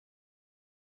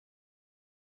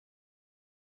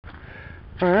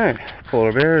Alright,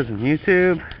 Polar Bears on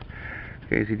YouTube.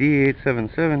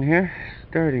 KZD877 here.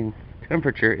 Starting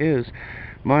temperature is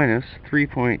minus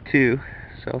 3.2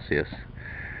 Celsius.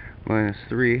 Minus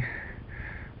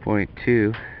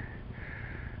 3.2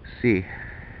 C.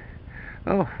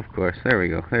 Oh, of course, there we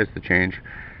go. There's the change.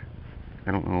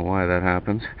 I don't know why that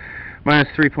happens. Minus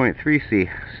 3.3 C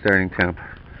starting temp.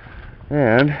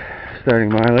 And starting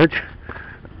mileage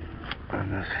on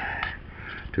this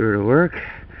tour to work,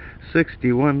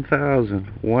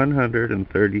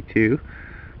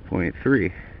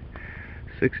 61,132.3.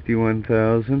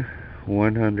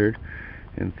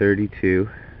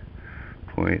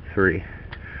 61,132.3.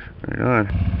 Right on.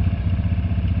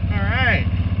 Alright.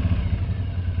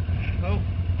 Oh,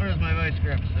 where's my vice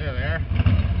grips? There they are.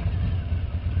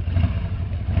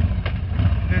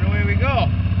 And away we go.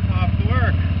 Off to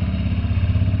work.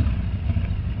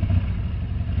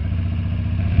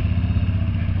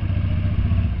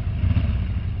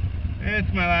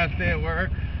 It's my last day at work.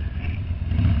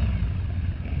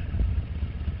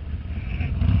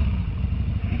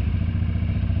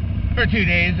 For 2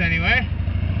 days anyway.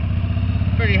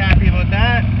 Pretty happy about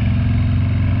that.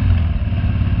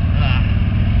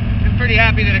 I'm pretty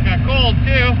happy that it got cold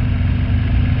too.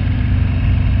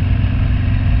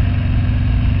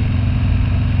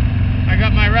 I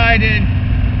got my ride in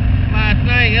last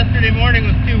night. Yesterday morning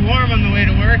was too warm on the way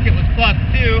to work. It was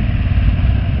 +2.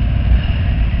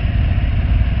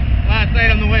 Last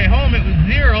night on the way home it was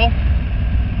 0,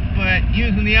 but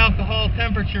using the alcohol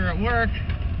temperature at work,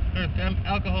 or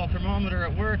alcohol thermometer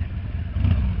at work,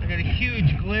 I got a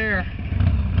huge glare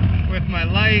with my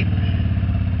light,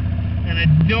 and I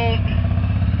don't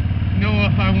know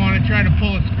if I want to try to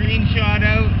pull a screenshot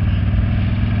out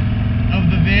of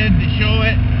the vid to show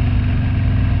it.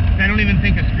 I don't even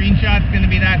think a screenshot's going to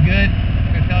be that good,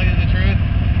 to tell you the truth,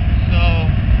 so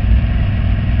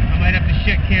I might have to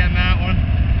shit can that one.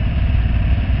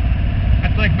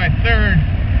 That's like my third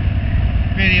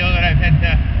video that I've had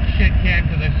to shit can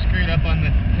because I've screwed up on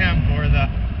the temp or the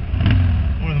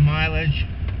mileage.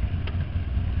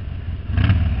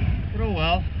 But oh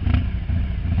well.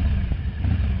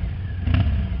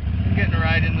 I'm getting a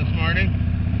ride in this morning.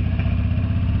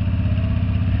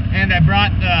 And I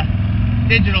brought the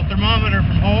digital thermometer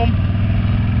from home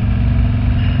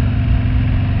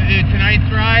to do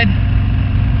tonight's ride.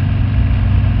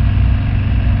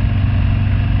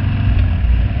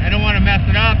 I don't want to mess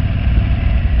it up.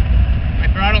 My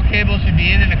throttle cable should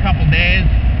be in a couple days.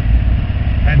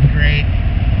 That's great.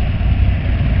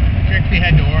 Trixie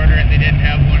had to order it. They didn't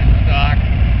have one in stock.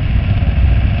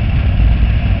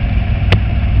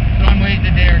 So I'm waiting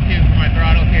a day or two for my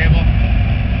throttle cable.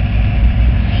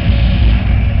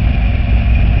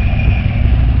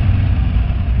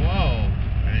 Whoa.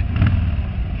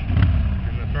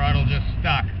 And the throttle just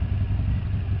stuck.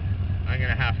 I'm going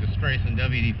to have to spray some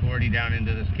WD-40 down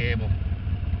into this cable.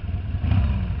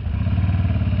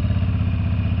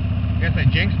 Guess I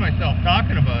jinxed myself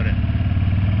talking about it.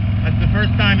 That's the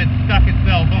first time it's stuck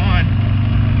itself on.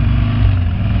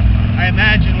 I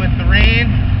imagine with the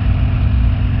rain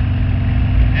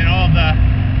and all the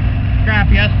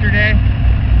crap yesterday,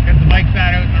 because the bike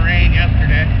sat out in the rain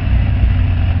yesterday,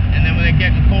 and then with it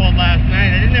getting cold last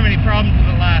night, I didn't have any problems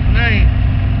with it last night.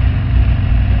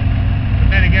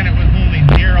 Then again, it was only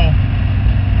 0.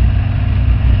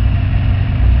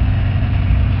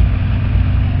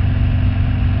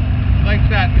 The bike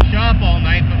sat in the shop all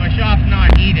night, but my shop's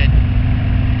not heated.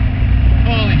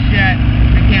 Holy shit.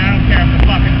 I don't care if the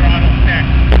fucking throttle's sick.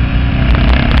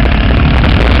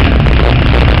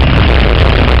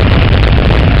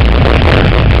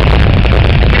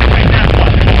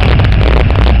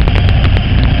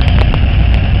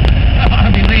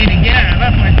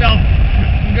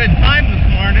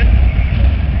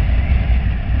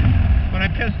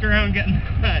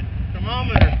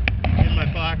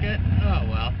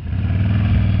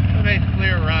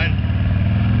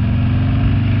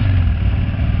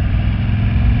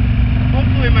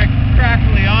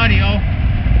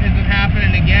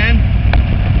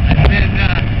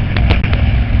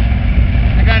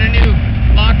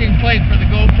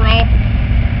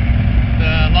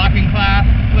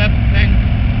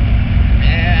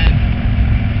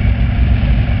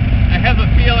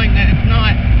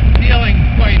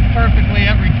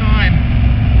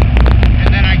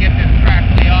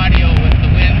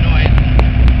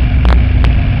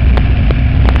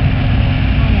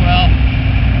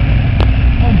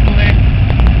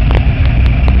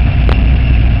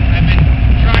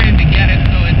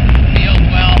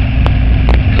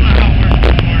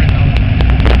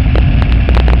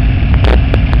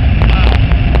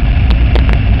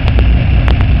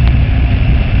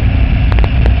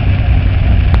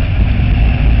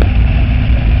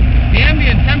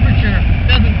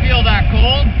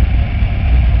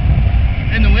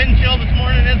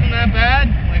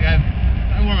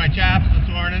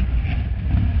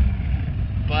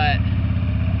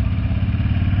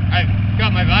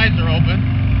 open.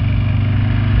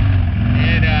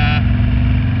 And I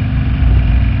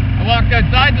walked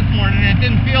outside this morning and it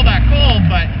didn't feel that cold,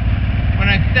 but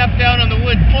when I stepped out on the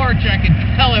wood porch, I could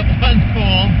tell it was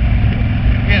cold.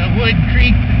 Yeah, the wood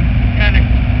creaked and kind of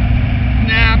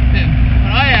snapped, and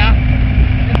oh yeah,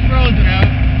 it's frozen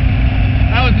out.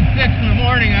 That was at 6 in the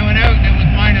morning. I went out and it was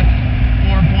minus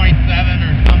 4.7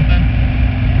 or something.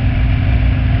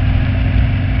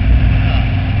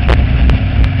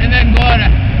 And then go out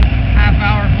a half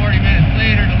hour, 40 minutes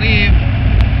later to leave,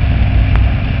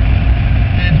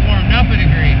 and it's warmed up a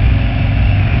degree.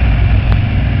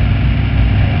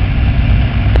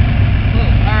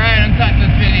 Alright, I'm cutting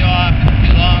this video off. It's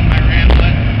too long, my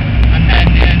rambling. I'm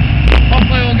heading in.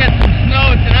 Hopefully we'll get some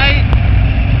snow tonight,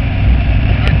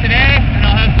 or today, and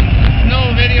I'll have some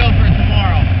snow video for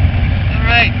tomorrow.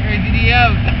 Alright, Crazy D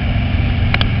out.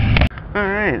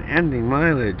 Alright, ending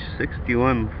mileage,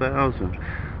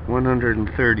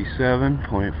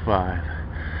 61,137.5.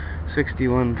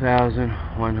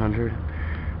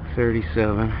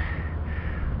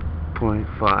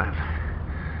 61,137.5.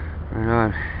 Right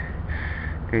on.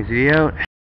 Crazy out.